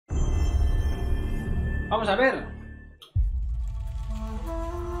Vamos a ver.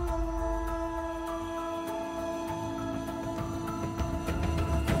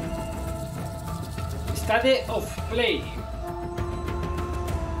 State of Play.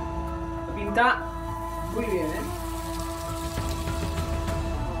 Pinta muy bien, ¿eh?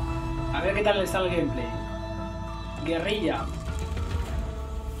 A ver qué tal está el gameplay. Guerrilla.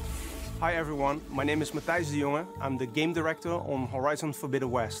 Hi everyone, my name is Matthijs de Jonge. I'm the game director on Horizon Forbidden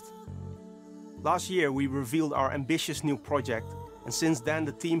West. Last year we revealed our ambitious new project, and since then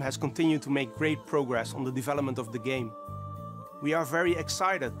the team has continued to make great progress on the development of the game. We are very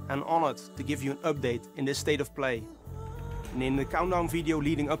excited and honored to give you an update in this state of play. And in the countdown video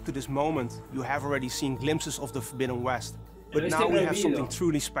leading up to this moment, you have already seen glimpses of the Forbidden West. But now we have something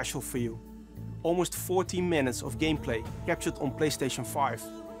truly special for you. Almost 14 minutes of gameplay captured on PlayStation 5.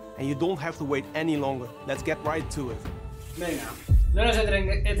 And you don't have to wait any longer. Let's get right to it. Venga, no nos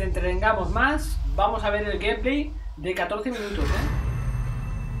entretengamos más. Vamos a ver el gameplay de 14 minutos, ¿eh?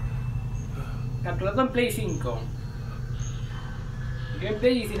 Capturado en Play 5.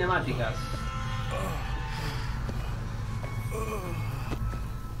 Gameplay y cinemáticas.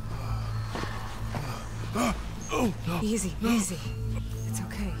 Easy, easy. It's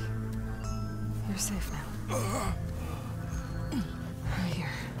okay. You're safe now. Here.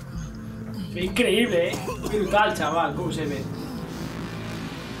 Increíble, ¿eh? Brutal, chaval, cómo se ve.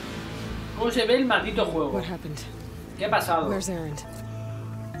 ¿Cómo se ve el maldito juego? What happened? ¿Qué ha pasado? Where's Erend?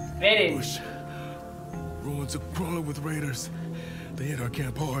 Eren. Ruins are crawling with raiders. They hit our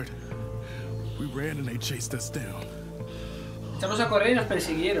camp hard. We ran and they chased us down. Echamos a correr y nos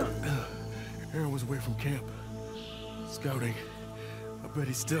persiguieron. Eren was away from camp, scouting. I bet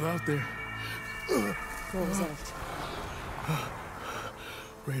he's still out there. What was left?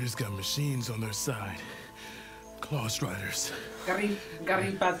 Raiders got machines on their side. Claw striders.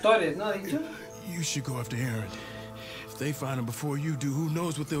 Garripatores, ¿no ha dicho? You should go after Eren. If they find him before you do, who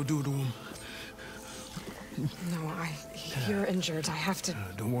knows what they'll do to him? No, you're injured. I have to...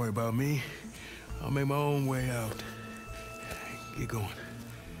 Don't worry about me. I'll make my own way out. Get going.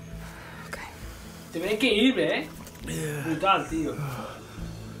 Okay. Te ven que ir, ¿eh? Yeah. Brutal, tío.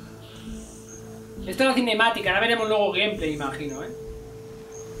 Esto es la cinemática. Ahora veremos luego gameplay, imagino, ¿eh?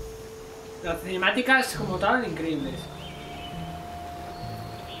 Las cinemáticas como tal, increíbles.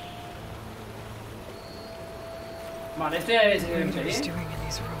 Vale, esto ya es gameplay, ¿eh?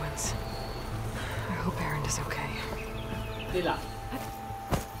 Tela.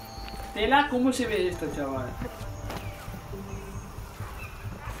 Tela, ¿cómo se ve esto, chaval?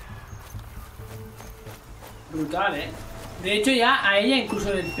 Brutal, ¿eh? De hecho ya a ella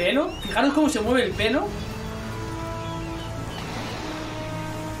incluso del pelo. Fijaros cómo se mueve el pelo.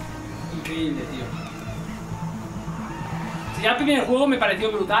 Increíble, tío. Si ya el primer juego me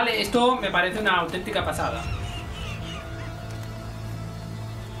pareció brutal, esto me parece una auténtica pasada.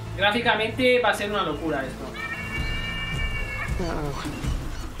 Gráficamente va a ser una locura esto.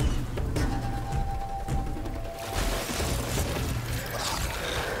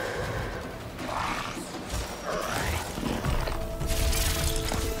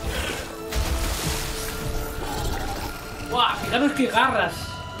 ¡Guau! Fijaros qué garras,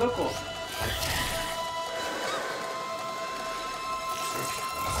 loco.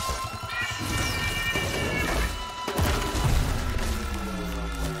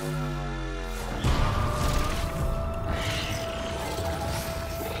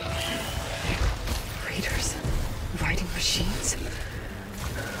 Raiders riding machines.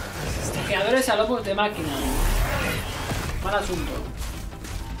 Creadores a lomos de máquina. Mal asunto.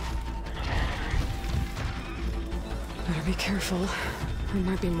 Better be careful. There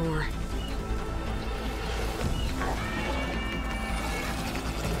might be more.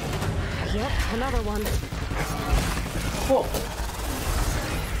 Yep, another one. ¡Oh!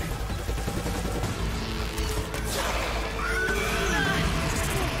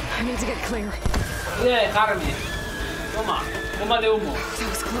 I need to get clear. Voy a dejarme. Toma, bomba de humo. That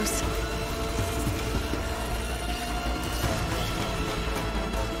was close.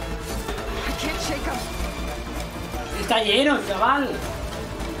 I can't shake them. Está lleno, chaval.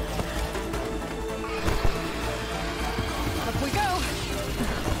 Up we go.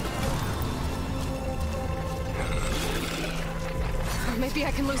 Maybe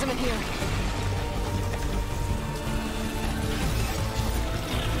I can lose him in here.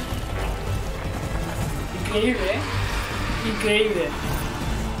 Increíble, ¿eh? Increíble.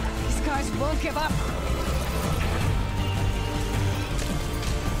 These guys won't give up.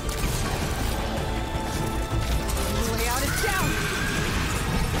 The way out is down.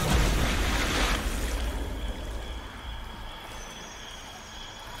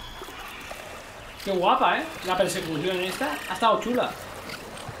 Qué guapa, la persecución esta ha estado chula.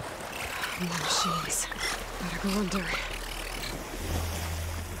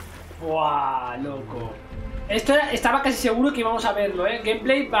 Buah, loco. Esto estaba casi seguro que íbamos a verlo,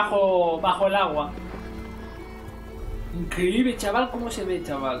 gameplay bajo el agua. Increíble, chaval, cómo se ve,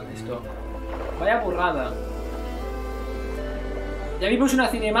 chaval, esto. Vaya burrada. Ya vimos una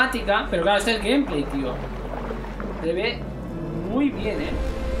cinemática, pero claro, este es el gameplay, tío. Se ve muy bien,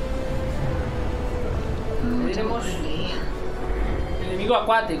 Tenemos enemigo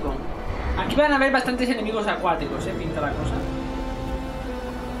acuático. Aquí van a haber bastantes enemigos acuáticos, pinta la cosa.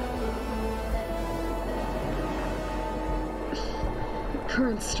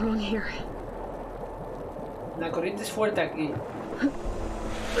 La corriente es fuerte aquí.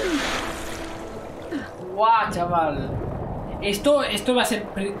 Guau, chaval. Esto va a ser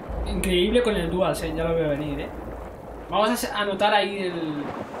increíble con el DualSense, ya lo veo venir, Vamos a anotar ahí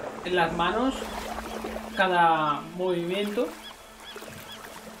en las manos cada movimiento.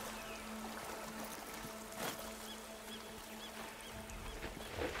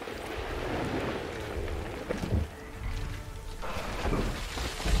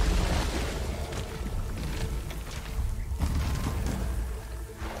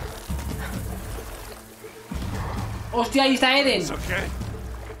 Hostia, ahí está Eren.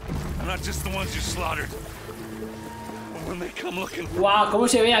 Wow, cómo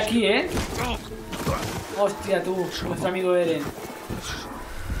se ve aquí, Hostia, tú, nuestro amigo Eren.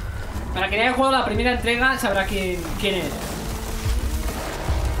 Para quien haya jugado la primera entrega sabrá quién es.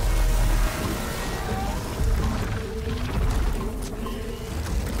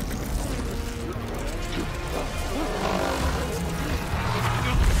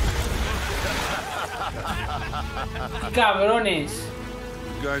 Cabrones.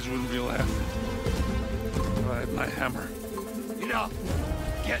 You guys wouldn't be laughing. I have my hammer.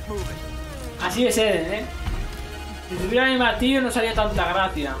 Get moving. Así es Eren, Si tuviera mi martillo no sería tanta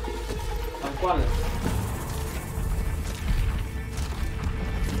gracia. Tal cual.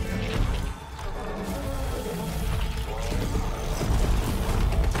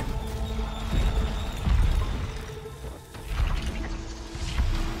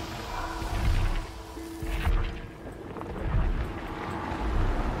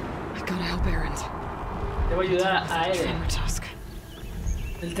 Debo ayudar a Eren.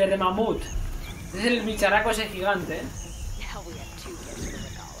 El terremamut. Es el bicharaco ese gigante,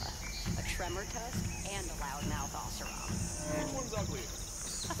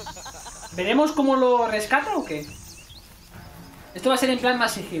 ¿Veremos cómo lo rescata o qué? Esto va a ser en plan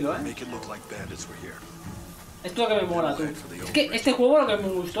más sigilo, Esto es lo que me mola, tú. Es que este juego lo que me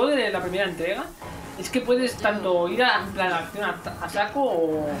gustó de la primera entrega es que puedes tanto ir en plan acción a saco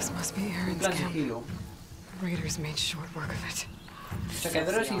o en plan sigilo. Los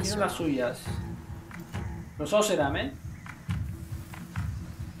saqueadores hicieron las suyas. Los Oseram,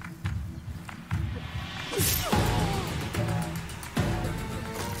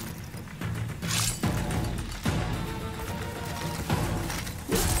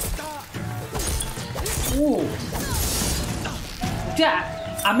 Hostia,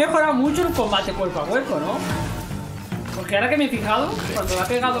 ha mejorado mucho el combate cuerpo a cuerpo, ¿no? Porque ahora que me he fijado, cuando le ha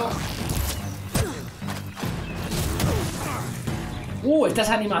pegado... estas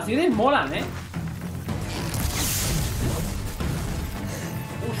animaciones molan,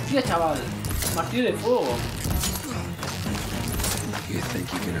 Hostia, chaval. Martillo de fuego.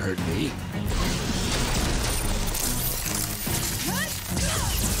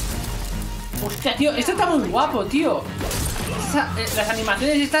 Hostia, tío, esto está muy guapo, tío. Las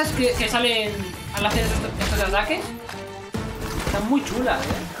animaciones estas que salen al hacer estos ataques están muy chulas,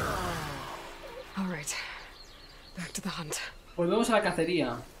 Volvemos a la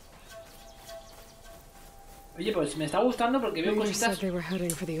cacería. Oye, pues me está gustando porque veo cositas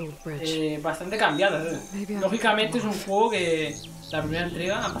bastante cambiadas, Lógicamente es un juego que la primera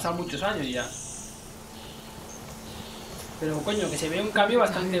entrega han pasado muchos años ya. Pero coño, que se ve un cambio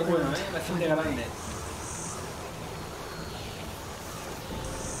bastante bueno, bastante grande.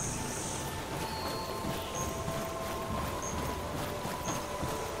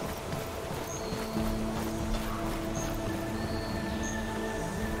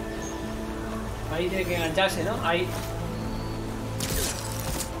 Ahí tiene que engancharse, ¿no? Ahí.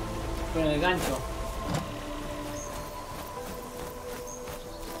 Con el gancho.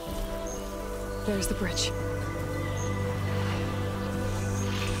 There's the bridge.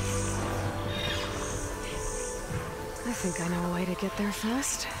 I think I know a way to get there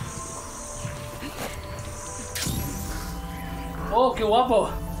fast. ¡Oh, qué guapo!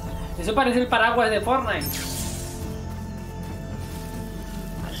 Eso parece el paraguas de Fortnite.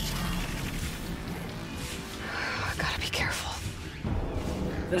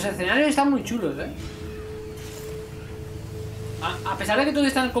 Los escenarios están muy chulos, ¿eh? A pesar de que todos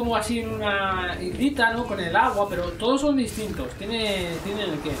están como así en una islita, ¿no? Con el agua, pero todos son distintos. Tienen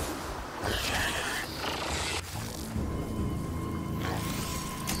el qué.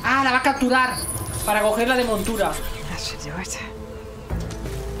 Ah, la va a capturar para cogerla de montura.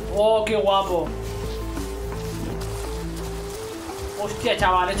 Oh, qué guapo. Hostia,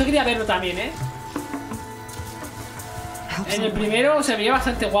 chaval, esto quería verlo también, ¿eh? En el primero se veía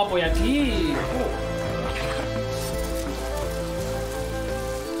bastante guapo y aquí...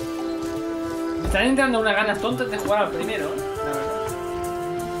 Me están entrando unas ganas tontas de jugar al primero, ¿eh? La verdad.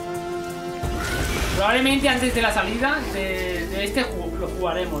 Probablemente antes de la salida de este lo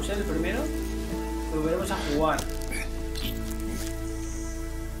jugaremos, ¿eh? El primero lo veremos a jugar.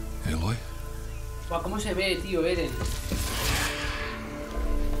 Aloy? Guau, ¿cómo se ve, tío, Eren?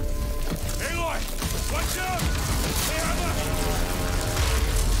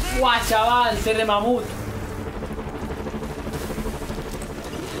 Guau, chaval, ser de mamut.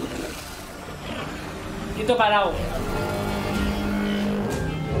 Quieto parado.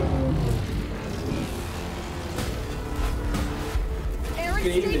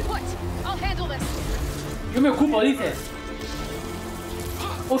 Increíble. Yo me ocupo, dices.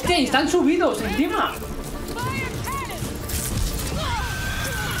 Hostia, y están subidos encima.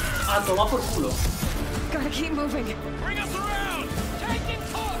 Ah, toma por culo. Gotta keep moving. Bring us around! Taking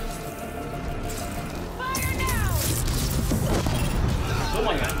course! Fire now! Oh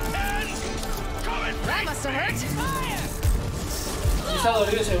my god. That must have hurt. Fire! Está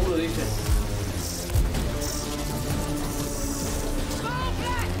dolido seguro, dice. Fall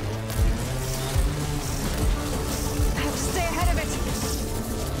back! I have to stay ahead of it.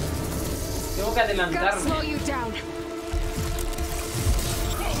 Tengo que Gotta adelantarme. slow you down.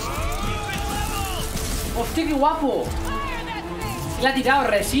 Hostia, qué guapo. Fire that thing! Le ha tirado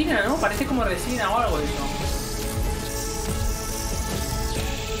resina, ¿no? Parece como resina o algo de eso.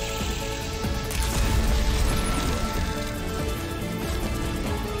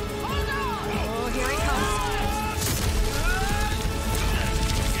 Oh, here he comes.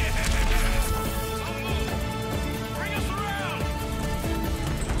 Bring us around!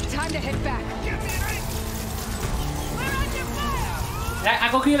 Time to hit back. Get me ready! We're under fire!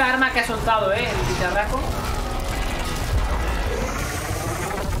 Ha cogido la arma que ha soltado, ¿eh? El bicharraco.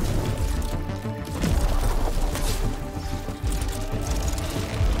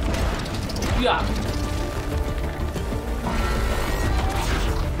 Hostia.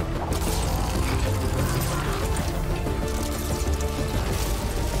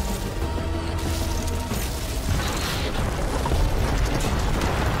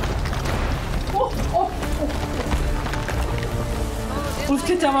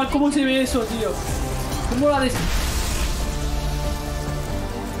 Hostia, chaval, ¿cómo se ve eso, tío? ¿Cómo la des...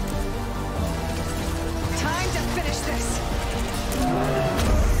 Time to finish this.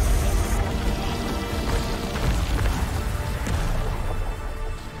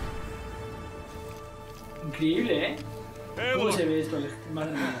 Increíble, ¿eh? ¿Cómo se ve esto?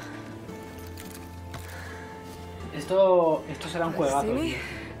 Madre mía. Esto será un juegazo, tío.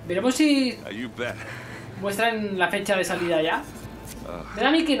 Veremos si You bet. muestran la fecha de salida ya. Me da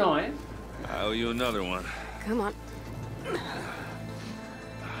a mí que no, ¿eh? I owe you another one. Come on.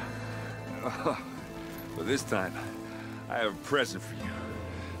 But this time, I have a present for you.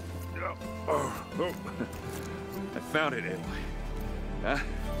 I found it, Aloy. Huh?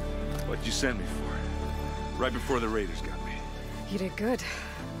 What you sent me for? Right before the raiders got me. You did good.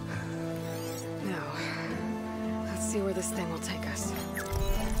 Now, let's see where this thing will take us.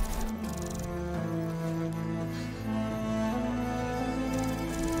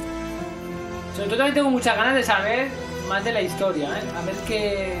 Sobre todo también tengo muchas ganas de saber más de la historia, ¿eh? A ver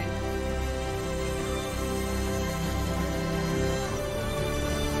qué...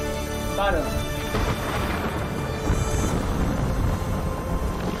 Claro.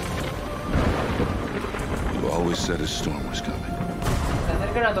 You always said a storm was coming. Se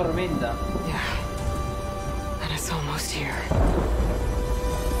acerca una tormenta. Yeah. And it's almost here.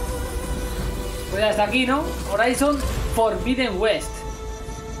 Pues hasta aquí, ¿no? Horizon Forbidden West.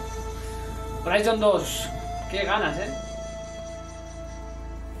 Horizon 2. Qué ganas, ¿eh?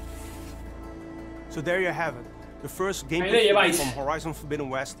 So there you have it, the first Ahí lo gameplay lleváis. from Horizon Forbidden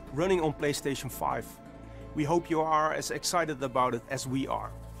West running on PlayStation 5. We hope you are as excited about it as we are.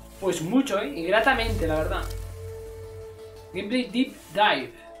 Pues mucho, ¿eh? Y gratamente, la verdad. Gameplay Deep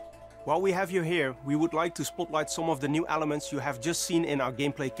Dive. While we have you here, we would like to spotlight some of the new elements you have just seen in our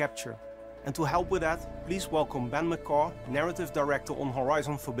gameplay capture. And to help with that, please welcome Ben McCaw, Narrative Director on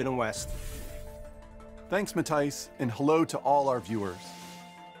Horizon Forbidden West. Thanks, Matthijs, and hello to all our viewers.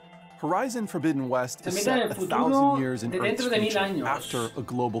 Horizon Forbidden West Se is ambienta en set el 1,000 futuro years in de Earth's dentro de 1000 future años. after a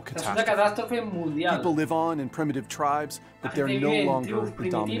global Tras una catastrophe. catástrofe mundial. People live on in primitive tribes, but they're gente no vive en longer tribus the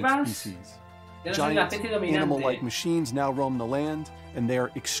dominant primitivas. species. Ya no son la Giant, especie dominante. animal-like machines now roam the land, and they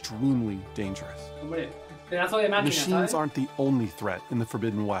are extremely dangerous. Hombre, pedazo de máquina, Machines ¿sabes? aren't the only threat in the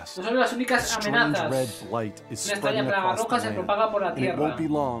Forbidden West. No son las únicas Strange red amenazas. blight is Una spreading extraña plaga across the roja se land, propaga por la and it tierra. won't be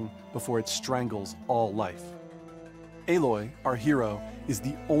long before it strangles all life. Aloy, our hero, is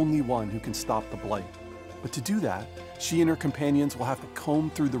the only one who can stop the blight. But to do that, she and her companions will have to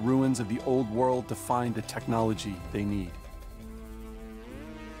comb through the ruins of the old world to find the technology they need.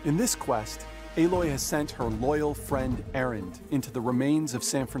 In this quest, Aloy has sent her loyal friend Erend into the remains of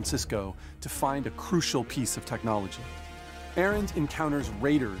San Francisco to find a crucial piece of technology. Erend encounters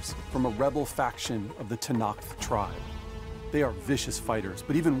raiders from a rebel faction of the Tenakth tribe. They are vicious fighters,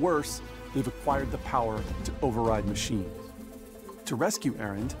 but even worse, they've acquired the power to override machines. To rescue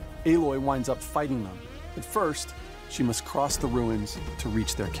Erend, Aloy winds up fighting them, but first, she must cross the ruins to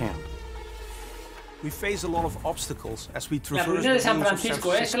reach their camp. We face a lot of obstacles as we La traverse ruina the de San ruins of San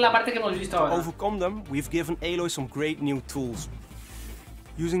Francisco, esta es Francisco. la parte que hemos visto To ahora. overcome them, we've given Aloy some great new tools.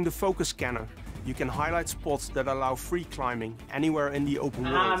 Using the focus scanner, you can highlight spots that allow free climbing anywhere in the open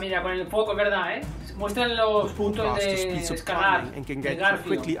Ah, world. mira, con el foco, ¿verdad, eh? Muestran los puntos Past the de speeds of escalar, climbing and can de get you Garfio.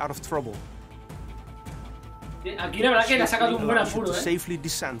 quickly out of trouble. Aquí la verdad que le ha sacado un buen Allows you apuro, to eh. safely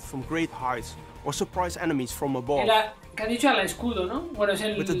descend from great heights or surprise enemies from above. Que ha dicho al escudo, ¿no? Bueno, es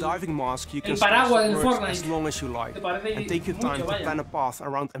el... With the diving mask, you can el stretch paraguas the del works Fortnite. as long as you like, Te parece and take your mucho, time to vaya. plan a path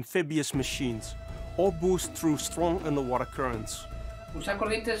around amphibious machines, or boost through strong underwater currents. Usar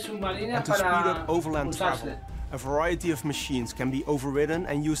corrientes submarinas And to speed para up overland impulsarse. travel, a variety of machines can be overridden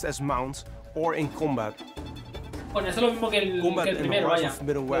and used as mounts or in combat. Bueno, esto es lo mismo que el Combat in primero, Horizon vaya.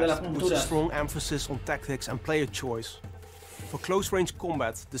 Forbidden Lo de las West puts a punturas. strong emphasis on tactics and player choice. For close-range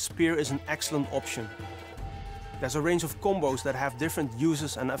combat, the spear is an excellent option. There's a range of combos that have different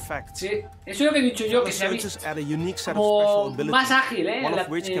uses and effects. Sí, eso es lo que he dicho yo, que The se ha searches visto add a unique set of special como abilities, más ágil, ¿eh? one of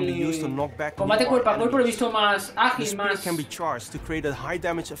which can be used to knock back combate nearby cuerpo a cuerpo lo he enemies. visto más The ágil, spear más... can be charged to create a high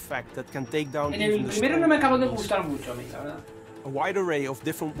damage effect that can take down En even el the primero no me acabó de strongest gustar mucho a mí, la verdad. A wide array of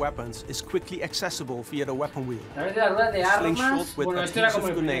different weapons is quickly accessible via the weapon wheel. A través de las ruedas de Slingshot armas, with bueno, esto era como adhesive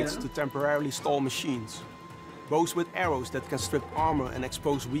el primero, grenades ¿no? to temporarily stall machines. Bows with arrows that can strip armor and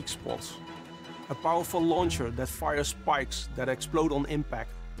expose weak spots. A powerful launcher that fires spikes that explode on impact.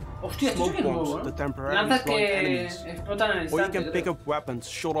 Hostia, esto sí Smoke que es nuevo, bombs ¿no? that temporarily Lanzas blind que enemies. explotan al Or you instante. can pick up weapons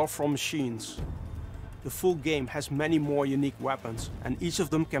shot off from machines. The full game has many more unique weapons, and each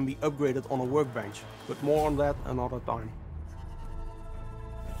of them can be upgraded on a workbench, but more on that another time.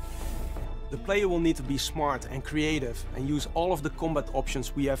 The player will need to be smart and creative and use all of the combat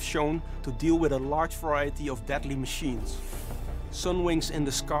options we have shown to deal with a large variety of deadly machines. Sunwings in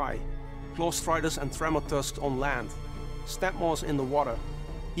the sky, claw striders and tremor tusks on land, snapmaws in the water,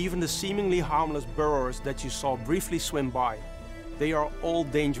 even the seemingly harmless burrowers that you saw briefly swim by. They are all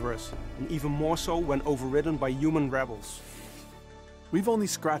dangerous, and even more so when overridden by human rebels. We've only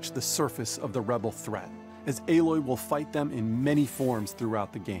scratched the surface of the rebel threat, as Aloy will fight them in many forms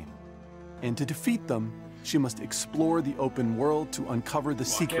throughout the game. And to defeat them, she must explore the open world to uncover the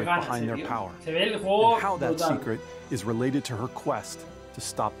secret behind their power, Se ve el juego and how that brutal. secret is related to her quest to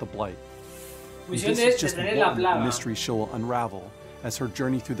stop the blight. And Misión this de is just detener la one of the plaga. mysteries she will unravel as her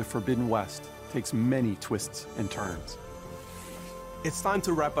journey through the Forbidden West takes many twists and turns. It's time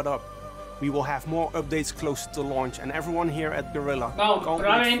to wrap it up. We will have more updates closer to launch, and everyone here at Guerrilla Vamos, can't wait for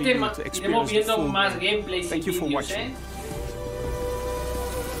probablemente you to iremos experience the viendo full más game. gameplays y Thank you for vídeos, watching. ¿eh?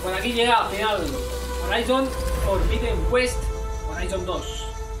 Por aquí llega al final Horizon Forbidden West, Horizon 2.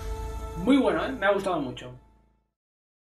 Muy bueno, ¿eh? Me ha gustado mucho.